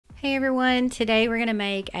Hey everyone, today we're going to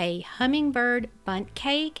make a hummingbird bundt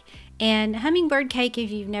cake. And hummingbird cake,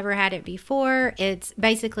 if you've never had it before, it's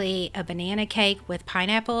basically a banana cake with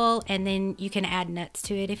pineapple, and then you can add nuts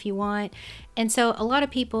to it if you want. And so a lot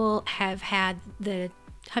of people have had the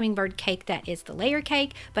hummingbird cake that is the layer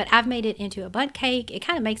cake, but I've made it into a bundt cake. It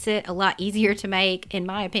kind of makes it a lot easier to make, in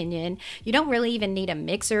my opinion. You don't really even need a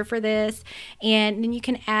mixer for this, and then you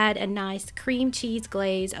can add a nice cream cheese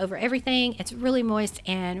glaze over everything. It's really moist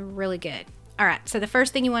and really good. All right, so the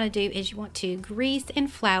first thing you want to do is you want to grease and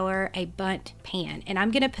flour a bundt pan, and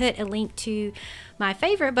I'm going to put a link to my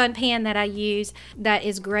favorite bundt pan that I use that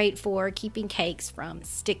is great for keeping cakes from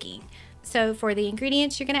sticking. So for the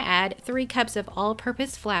ingredients, you're going to add 3 cups of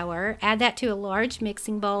all-purpose flour. Add that to a large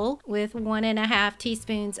mixing bowl with 1½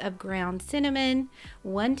 teaspoons of ground cinnamon,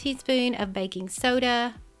 1 teaspoon of baking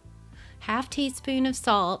soda, ½ teaspoon of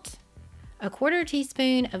salt, 1/4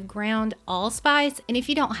 teaspoon of ground allspice. And if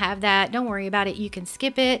you don't have that, don't worry about it. You can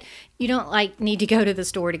skip it. You don't need to go to the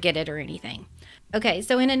store to get it or anything. Okay,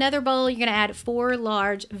 so in another bowl, you're going to add 4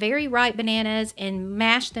 large, very ripe bananas and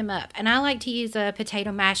mash them up. And I like to use a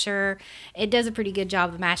potato masher. It does a pretty good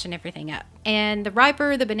job of mashing everything up. And the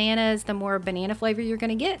riper the bananas, the more banana flavor you're going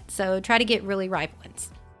to get. So try to get really ripe ones.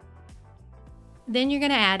 Then you're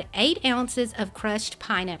going to add 8 ounces of crushed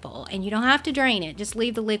pineapple. And you don't have to drain it. Just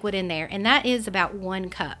leave the liquid in there. And that is about 1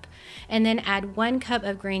 cup. And then add 1 cup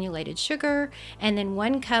of granulated sugar. And then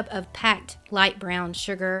 1 cup of packed light brown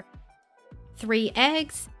sugar. 3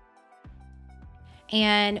 eggs,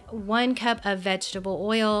 and 1 cup of vegetable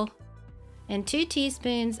oil, and 2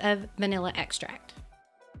 teaspoons of vanilla extract.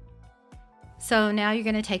 So now you're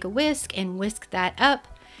going to take a whisk and whisk that up.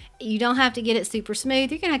 You don't have to get it super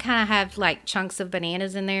smooth. You're going to kind of have like chunks of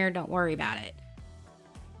bananas in there. Don't worry about it.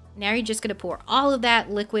 Now you're just going to pour all of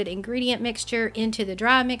that liquid ingredient mixture into the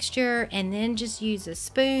dry mixture, and then just use a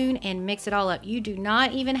spoon and mix it all up. You do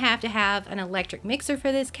not even have to have an electric mixer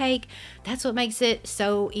for this cake. That's what makes it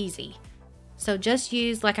so easy. So just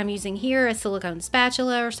use, like I'm using here, a silicone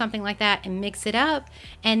spatula or something like that, and mix it up,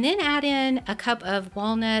 and then add in a cup of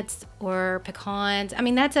walnuts or pecans. I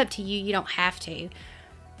mean, that's up to you. You don't have to.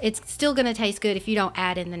 It's still going to taste good if you don't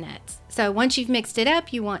add in the nuts. So once you've mixed it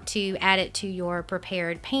up, you want to add it to your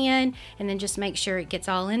prepared pan, and then just make sure it gets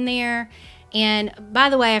all in there. And by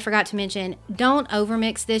the way, I forgot to mention, don't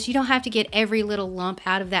overmix this. You don't have to get every little lump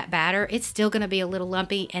out of that batter. It's still going to be a little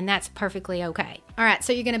lumpy, and that's perfectly okay. All right,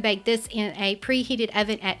 so you're going to bake this in a preheated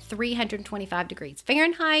oven at 325 degrees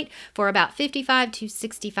Fahrenheit for about 55 to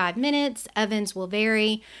 65 minutes. Ovens will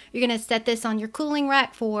vary. You're going to set this on your cooling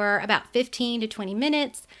rack for about 15 to 20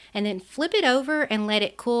 minutes, and then flip it over and let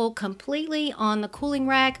it cool completely on the cooling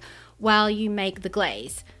rack while you make the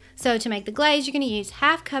glaze. So to make the glaze, you're going to use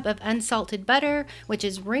 ½ cup of unsalted butter, which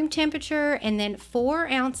is room temperature, and then 4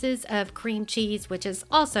 ounces of cream cheese, which is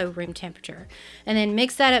also room temperature. And then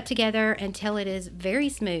mix that up together until it is very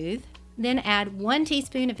smooth. Then add 1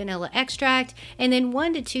 teaspoon of vanilla extract, and then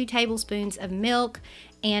 1 to 2 tablespoons of milk,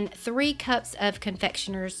 and 3 cups of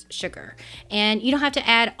confectioner's sugar. And you don't have to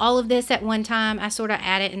add all of this at one time. I sort of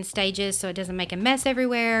add it in stages so it doesn't make a mess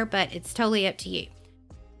everywhere, but it's totally up to you.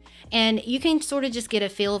 And you can sort of just get a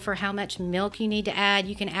feel for how much milk you need to add.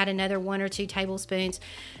 You can add another 1 or 2 tablespoons.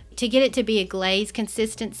 To get it to be a glaze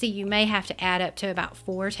consistency, you may have to add up to about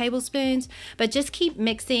 4 tablespoons, but just keep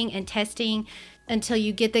mixing and testing until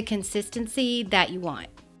you get the consistency that you want.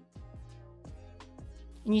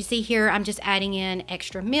 And you see here, I'm just adding in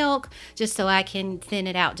extra milk just so I can thin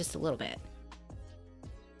it out just a little bit.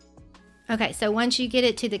 Okay, so once you get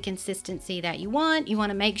it to the consistency that you want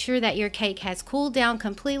to make sure that your cake has cooled down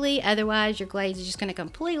completely. Otherwise, your glaze is just going to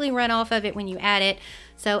completely run off of it when you add it.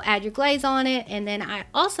 So add your glaze on it, and then I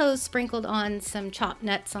also sprinkled on some chopped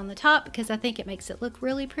nuts on the top because I think it makes it look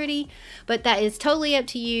really pretty. But that is totally up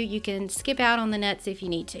to you. You can skip out on the nuts if you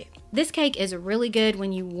need to. This cake is really good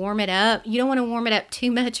when you warm it up. You don't want to warm it up too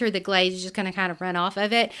much or the glaze is just going to kind of run off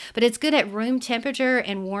of it. But it's good at room temperature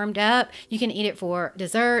and warmed up. You can eat it for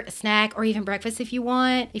dessert, a snack, or even breakfast if you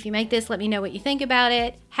want. If you make this, let me know what you think about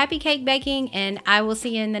it. Happy cake baking, and I will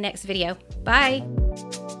see you in the next video. Bye!